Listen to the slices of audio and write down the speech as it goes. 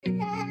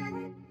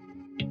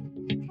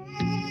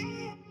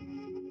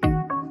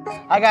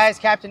Hi guys,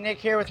 Captain Nick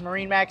here with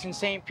MarineMax in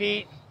St.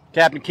 Pete.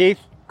 Captain Keith,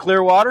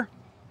 Clearwater.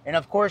 And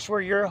of course,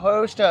 we're your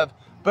host of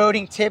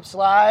Boating Tips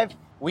Live.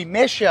 We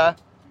miss you,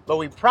 but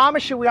we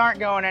promise you we aren't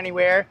going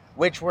anywhere,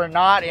 which we're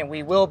not, and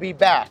we will be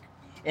back.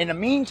 In the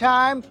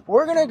meantime,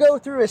 we're gonna go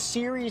through a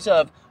series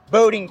of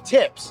boating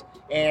tips,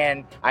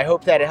 and I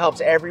hope that it helps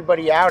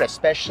everybody out,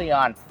 especially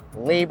on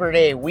Labor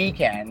Day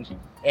weekend,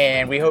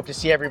 and we hope to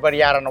see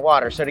everybody out on the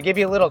water. So to give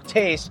you a little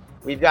taste,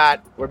 we're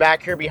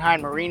back here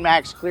behind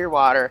MarineMax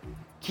Clearwater.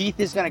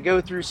 Keith is gonna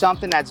go through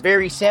something that's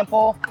very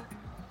simple,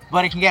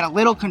 but it can get a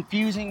little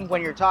confusing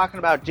when you're talking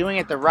about doing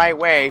it the right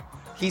way.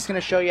 He's gonna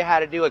show you how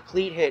to do a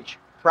cleat hitch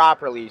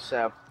properly.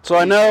 So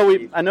I know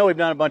we've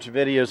done a bunch of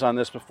videos on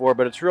this before,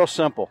 but it's real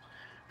simple.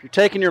 If you're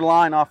taking your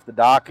line off the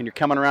dock and you're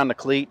coming around the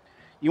cleat,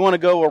 you want to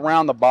go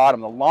around the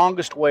bottom, the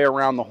longest way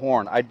around the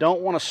horn. I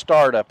don't want to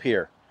start up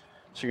here.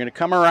 So you're going to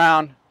come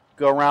around,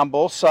 go around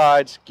both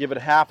sides, give it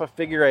half a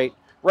figure eight.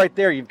 Right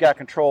there, you've got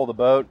control of the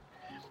boat.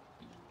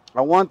 I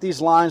want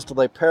these lines to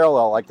lay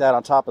parallel like that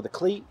on top of the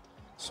cleat.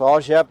 So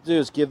all you have to do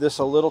is give this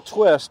a little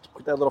twist,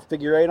 put that little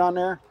figure eight on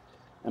there,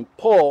 and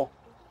pull.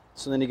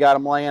 So then you got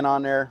them laying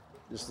on there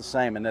just the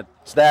same. And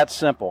it's that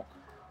simple.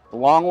 The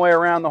long way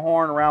around the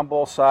horn, around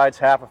both sides,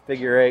 half a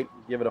figure eight,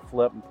 give it a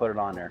flip and put it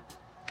on there.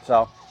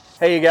 So,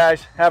 hey you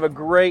guys, have a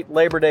great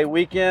Labor Day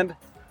weekend.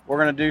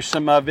 We're going to do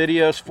some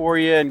videos for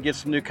you and get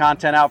some new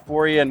content out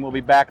for you, and we'll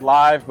be back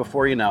live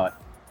before you know it.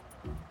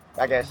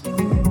 Bye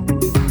guys.